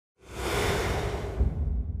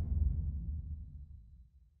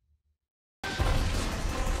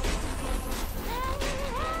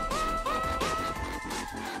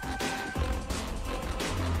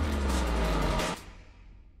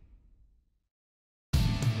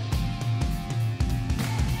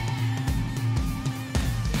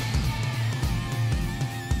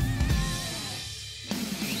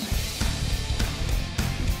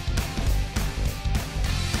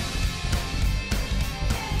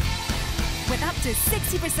with up to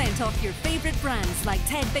 60% off your favourite brands like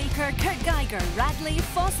Ted Baker, Kurt Geiger, Radley,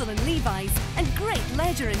 Fossil and Levi's, and great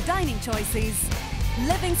leisure and dining choices.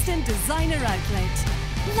 Livingston Designer Outlet.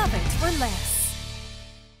 Love it for less.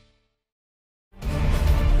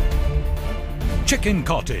 Chicken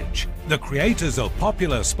Cottage, the creators of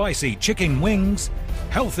popular spicy chicken wings,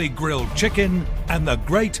 healthy grilled chicken, and the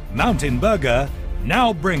great mountain burger,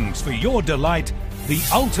 now brings for your delight the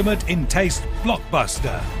ultimate in taste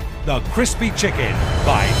blockbuster, the Crispy Chicken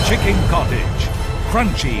by Chicken Cottage.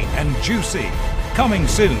 Crunchy and juicy, coming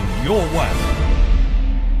soon your way.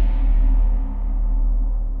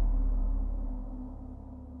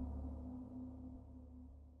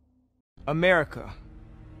 America.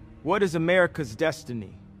 What is America's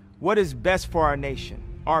destiny? What is best for our nation,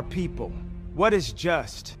 our people? What is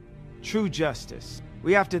just, true justice?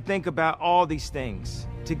 We have to think about all these things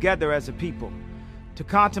together as a people. To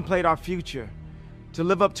contemplate our future, to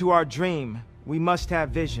live up to our dream, we must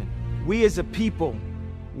have vision. We as a people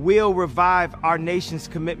will revive our nation's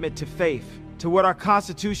commitment to faith, to what our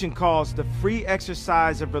Constitution calls the free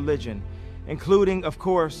exercise of religion, including, of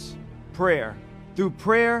course, prayer. Through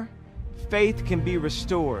prayer, faith can be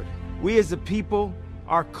restored. We as a people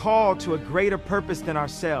are called to a greater purpose than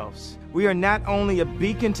ourselves. We are not only a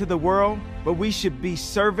beacon to the world, but we should be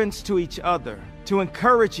servants to each other, to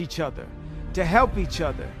encourage each other, to help each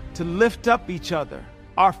other, to lift up each other,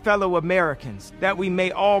 our fellow Americans, that we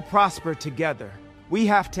may all prosper together. We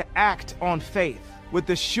have to act on faith with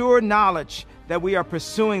the sure knowledge that we are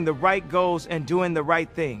pursuing the right goals and doing the right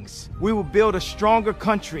things. We will build a stronger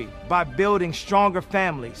country by building stronger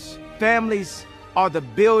families. Families are the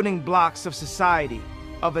building blocks of society,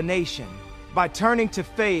 of a nation. By turning to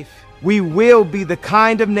faith, we will be the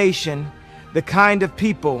kind of nation, the kind of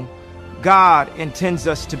people God intends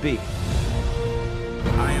us to be.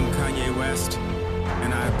 I am Kanye West,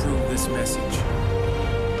 and I approve this message.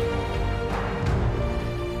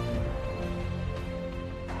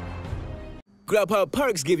 Grubhub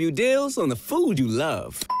Perks give you deals on the food you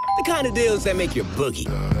love. The kind of deals that make your boogie.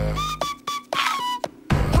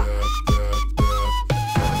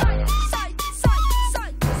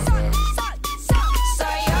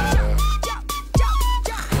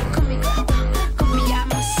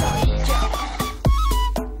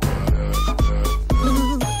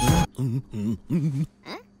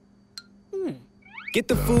 Get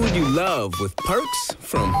the food you love with Perks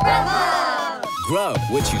from Grubhub. Grub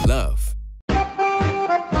what you love.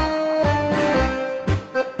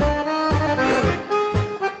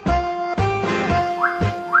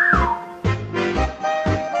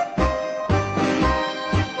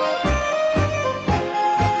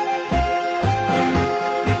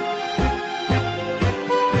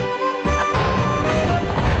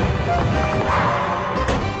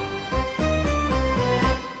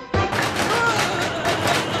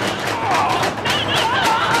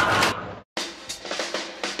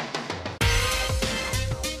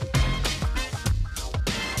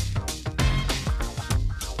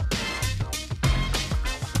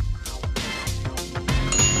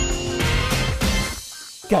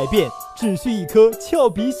改变只需一颗俏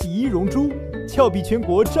皮洗衣溶珠，俏皮全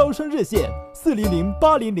国招生热线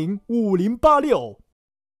400-800-5086。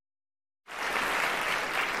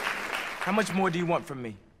 How much more do you want from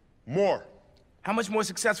me? More. How much more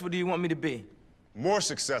successful do you want me to be? More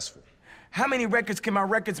successful. How many records can my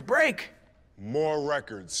records break? More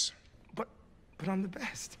records. But I'm the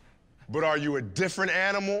best. But are you a different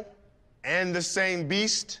animal and the same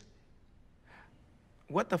beast?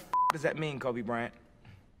 What the does that mean, Kobe Bryant?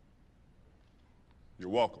 You're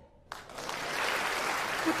welcome.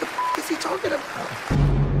 What the is he talking about?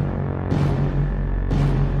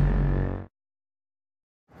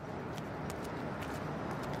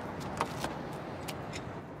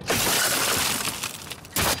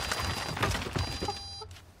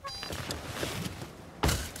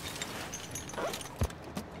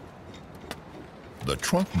 The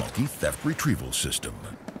Trunk Monkey Theft Retrieval System.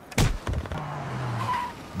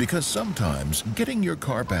 Because sometimes getting your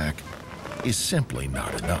car back is simply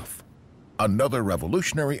not enough. Another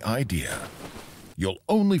revolutionary idea you'll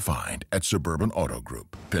only find at Suburban Auto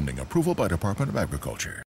Group, pending approval by Department of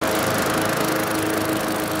Agriculture.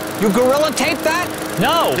 You gorilla tape that?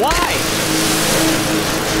 No. Why?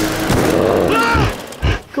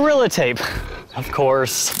 Gorilla tape. Of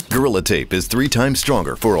course. Gorilla Tape is 3 times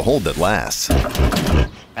stronger for a hold that lasts.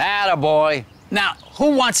 Attaboy. Now,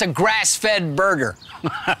 who wants a grass-fed burger?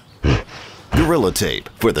 Gorilla Tape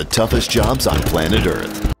for the toughest jobs on planet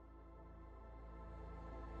Earth.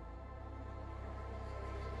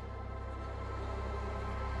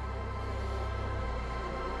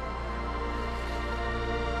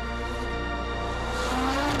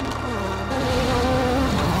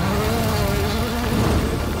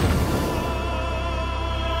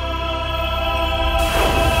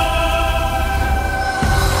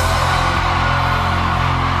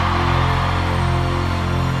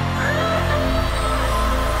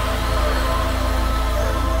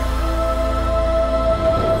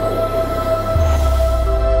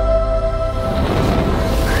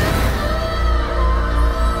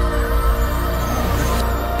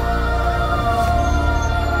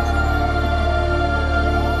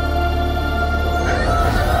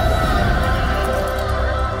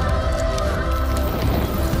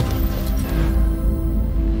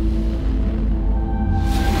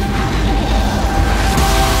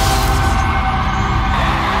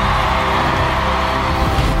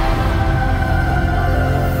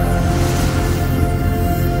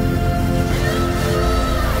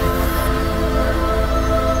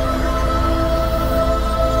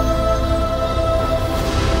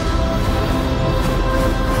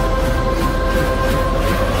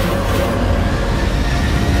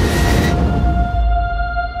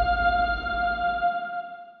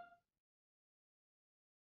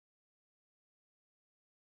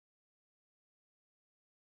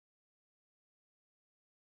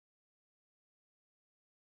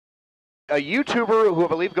 a YouTuber who I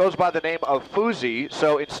believe goes by the name of Fuzi.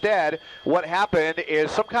 So instead, what happened is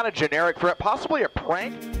some kind of generic threat, possibly a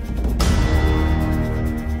prank.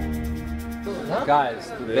 Guys,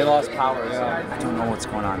 they lost power. I don't know what's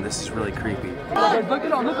going on. This is really creepy. Look at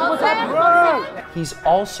what's happening. He's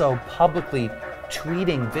also publicly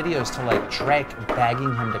tweeting videos to like Drake,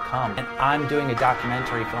 begging him to come. And I'm doing a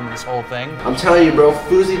documentary filming this whole thing. I'm telling you, bro,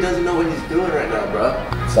 Fuzi doesn't know what he's doing right now, bro.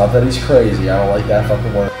 It's not that he's crazy. I don't like that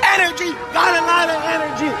fucking word. Energy! Got a lot of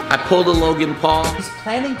energy! I pulled a Logan Paul. He's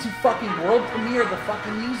planning to fucking world premiere the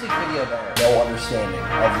fucking music video there. No understanding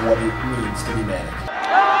of what it means to be manic.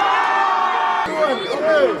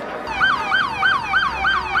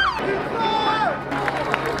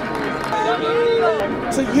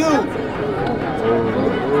 To you!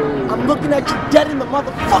 I'm looking at you dead in the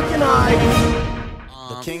motherfucking eye!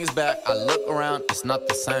 The king is back, I look around, it's not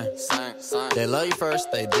the same. They love you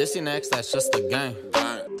first, they diss you next, that's just the game.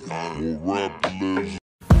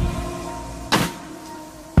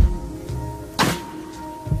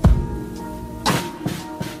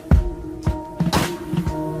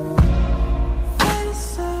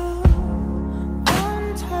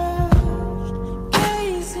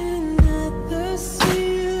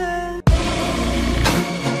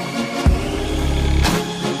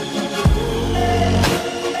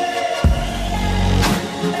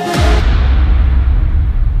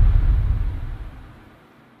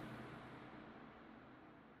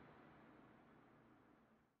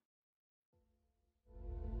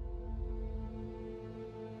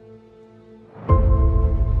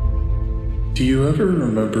 Do you ever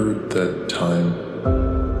remember that time,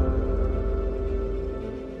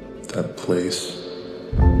 that place,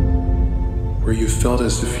 where you felt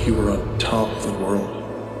as if you were on top of the world,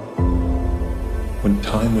 when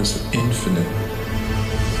time was infinite?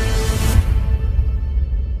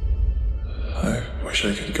 I wish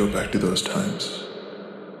I could go back to those times.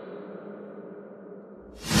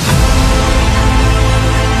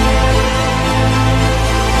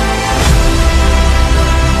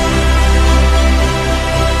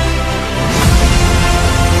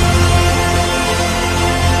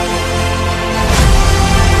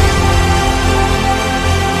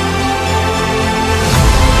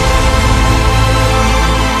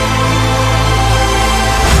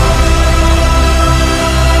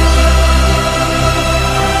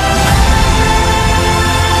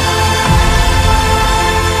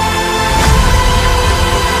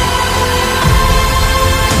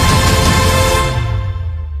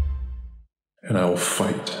 And I will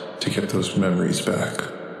fight to get those memories back.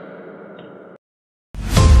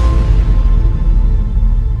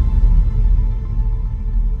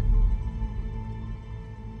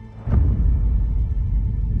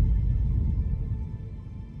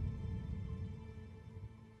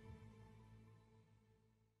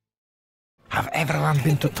 Have everyone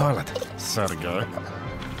been to toilet? Sergey.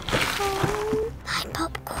 My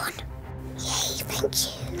popcorn. Yay, thank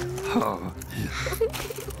you. Oh.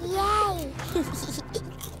 Yay!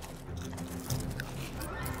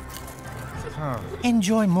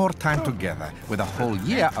 Enjoy more time together with a whole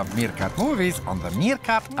year of Meerkat movies on the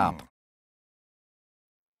Meerkat app.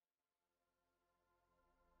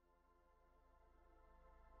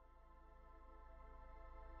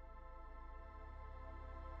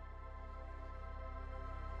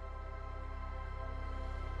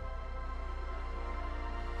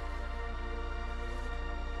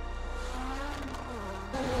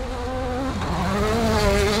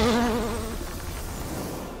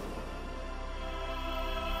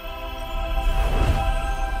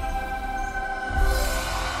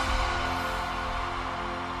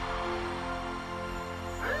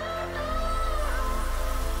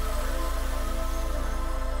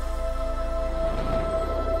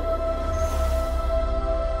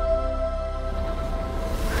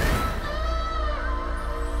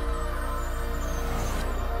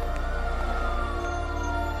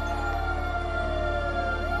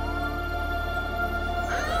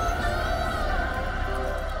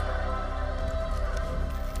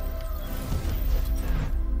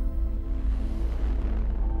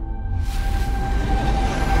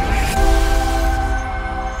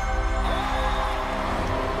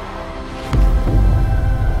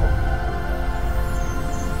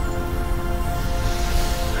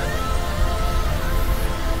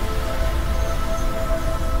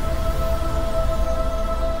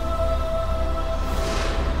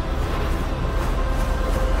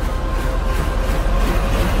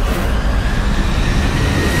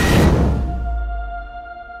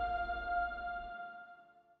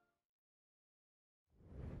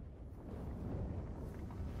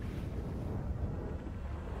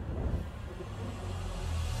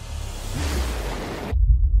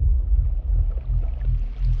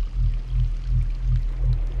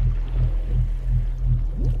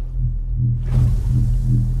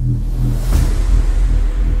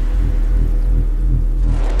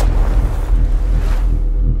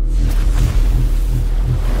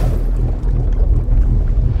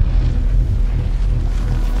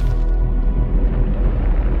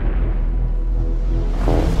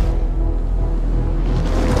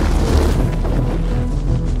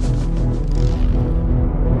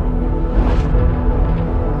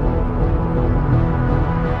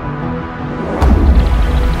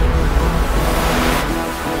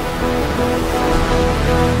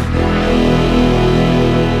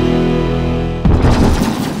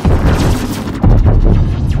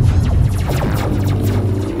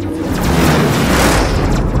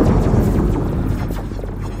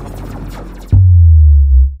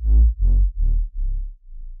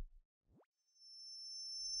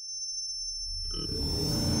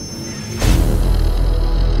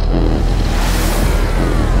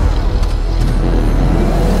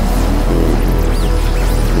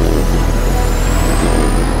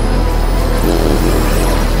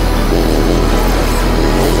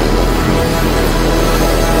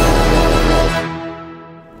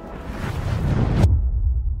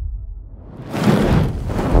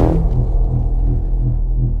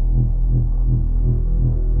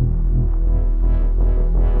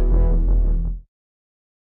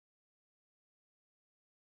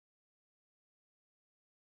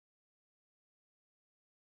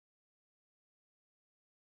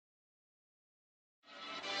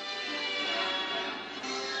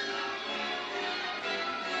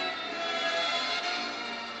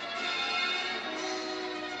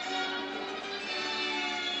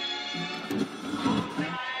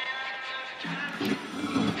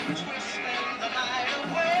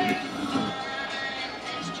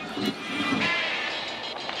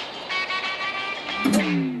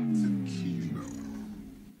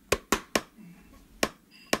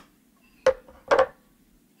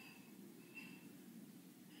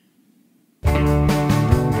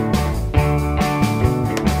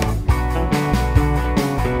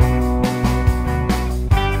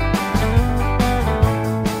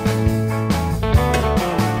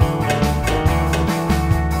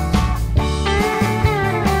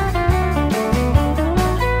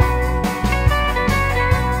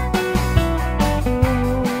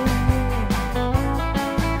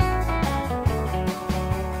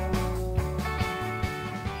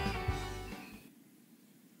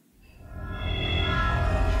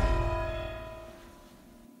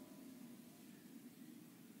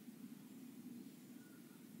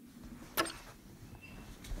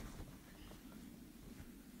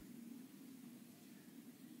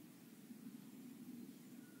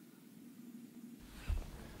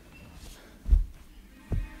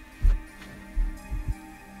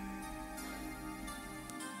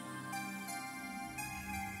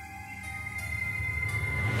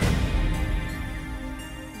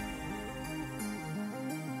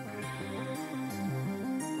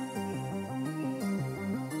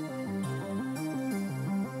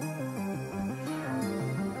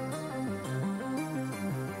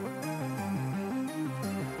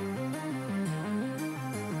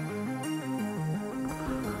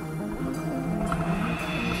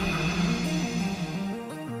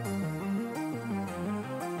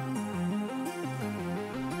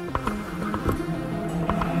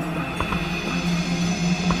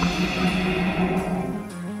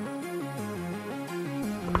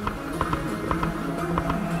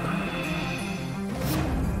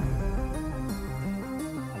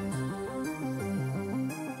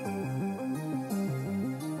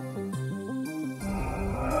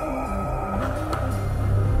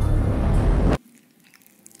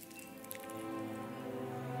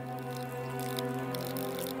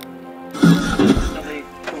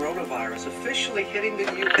 Officially hitting the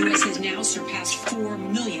U.S. has now surpassed 4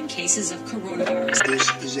 million cases of coronavirus.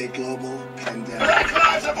 This is a global pandemic. Black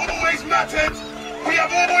lives have always mattered. We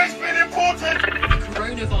have always been important.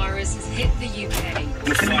 Coronavirus has hit the UK.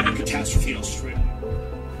 The flooding catastrophe in Australia.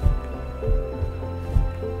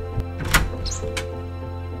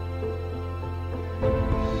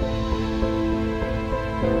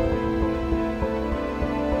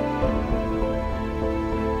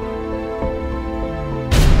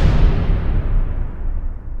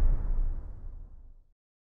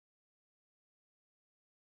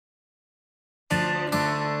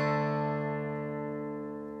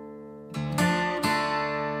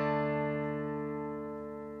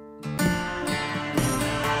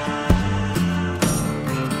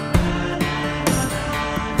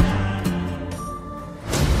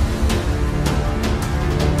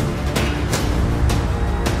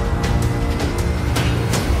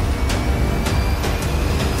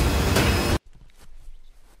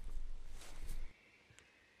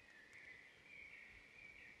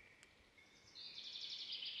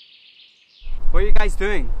 What are you guys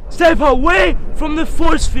doing? Step away from the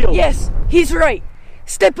force field! Yes, he's right.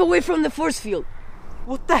 Step away from the force field.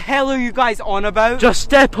 What the hell are you guys on about? Just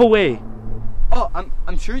step away. Oh,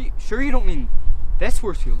 I'm sure you don't mean this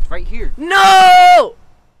force field right here. No!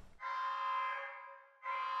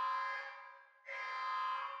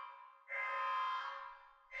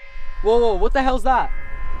 Whoa, what the hell's that?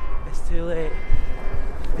 It's too late.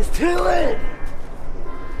 It's too late!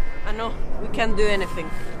 I know, we can't do anything.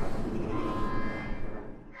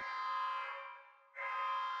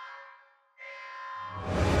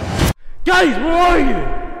 Guys, where are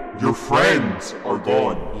you? Your friends are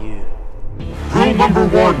gone. Rule number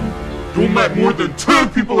 1, don't let more than 2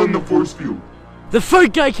 people in the force field. The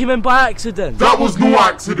third guy came in by accident. That was no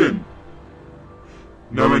accident.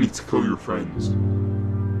 Now I need to kill your friends.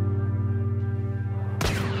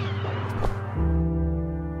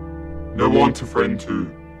 Now on to friend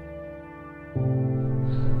 2.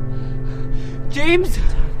 James!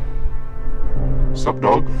 Sup,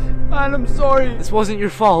 dog? Man, I'm sorry. This wasn't your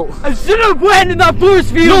fault. I should have went in that force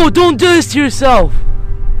field! No, don't do this to yourself!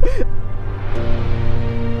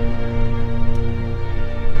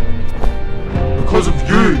 Because of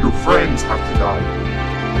you, your friends have to die.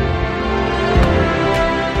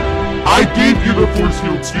 I gave you the force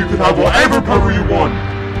field so you could have whatever power you want.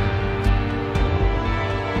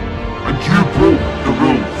 And you broke the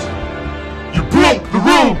rules. You broke the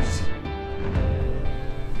rules!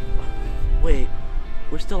 Wait,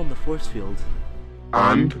 we're still in the force field.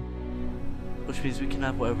 And? which means we can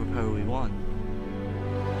have whatever power we want.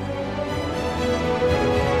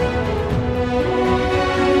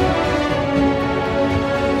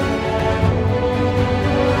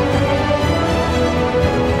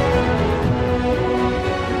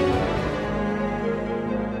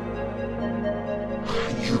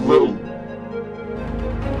 You little.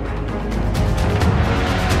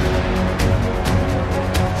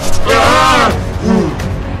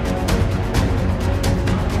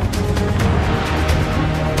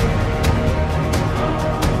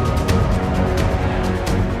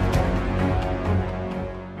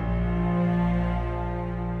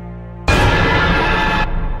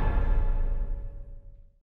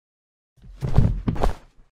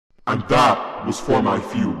 And that was for my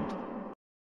feud.